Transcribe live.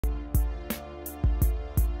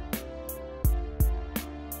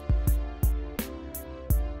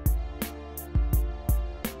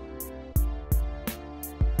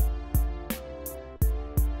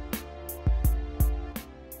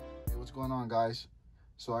going on, guys?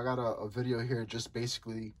 So I got a video here just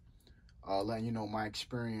basically letting you know my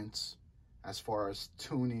experience as far as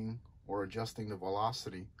tuning or adjusting the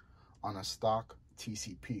velocity on a stock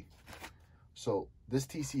TCP. So this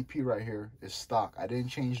TCP right here is stock. I didn't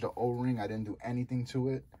change the O-ring. I didn't do anything to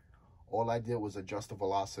it. All I did was adjust the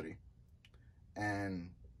velocity.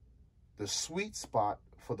 And the sweet spot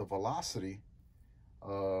for the velocity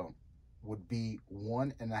would be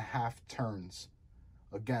 1.5 turns.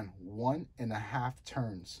 Again, 1.5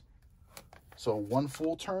 turns. So one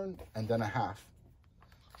full turn and then a half.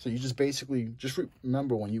 So you just basically, just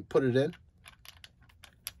remember when you put it in,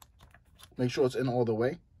 make sure it's in all the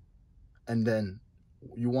way. And then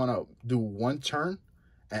you want to do one turn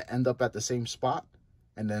and end up at the same spot,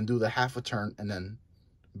 and then do the half a turn and then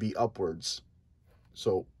be upwards.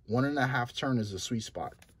 So 1.5 turn is the sweet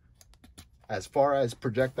spot. As far as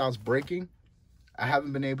projectiles breaking, I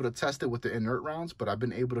haven't been able to test it with the inert rounds, but I've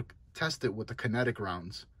been able to test it with the kinetic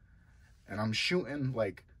rounds. And I'm shooting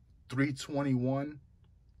like 321,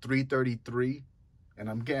 333, and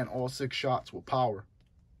I'm getting all 6 shots with power.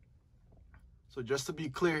 So just to be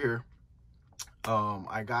clear here,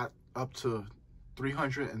 I got up to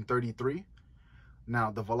 333.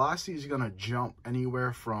 Now the velocity is gonna jump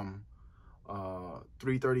anywhere from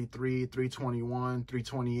 333, 321,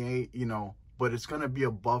 328, you know, but it's gonna be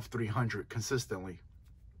above 300 consistently.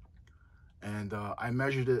 And I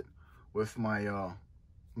measured it with my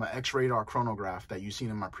my X-radar chronograph that you've seen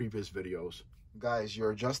in my previous videos. Guys,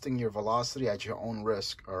 you're adjusting your velocity at your own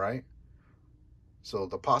risk, all right? So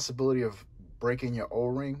the possibility of breaking your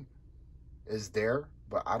O-ring is there,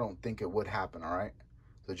 but I don't think it would happen, all right?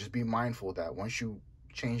 So just be mindful that once you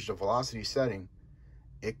change the velocity setting,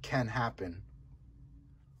 it can happen.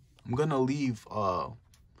 I'm gonna leave a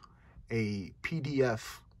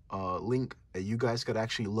PDF link that you guys could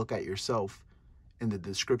actually look at yourself in the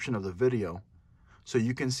description of the video, so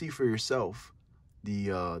you can see for yourself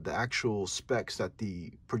the actual specs that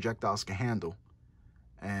the projectiles can handle.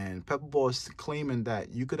 And PepperBall is claiming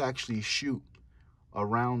that you could actually shoot a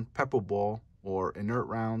round PepperBall or inert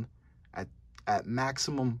round at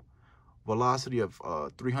maximum velocity of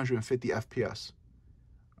 350 FPS.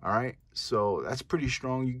 All right, so that's pretty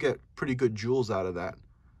strong. You get pretty good joules out of that.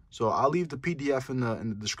 So I'll leave the PDF in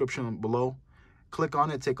the description below. Click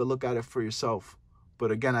on it, take a look at it for yourself.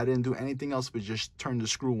 But again, I didn't do anything else but just turn the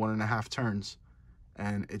screw 1.5 turns,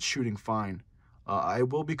 and it's shooting fine. I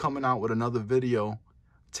will be coming out with another video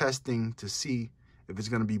testing to see if it's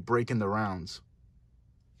going to be breaking the rounds.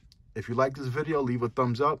 If you like this video, leave a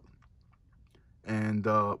thumbs up and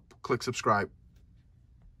click subscribe.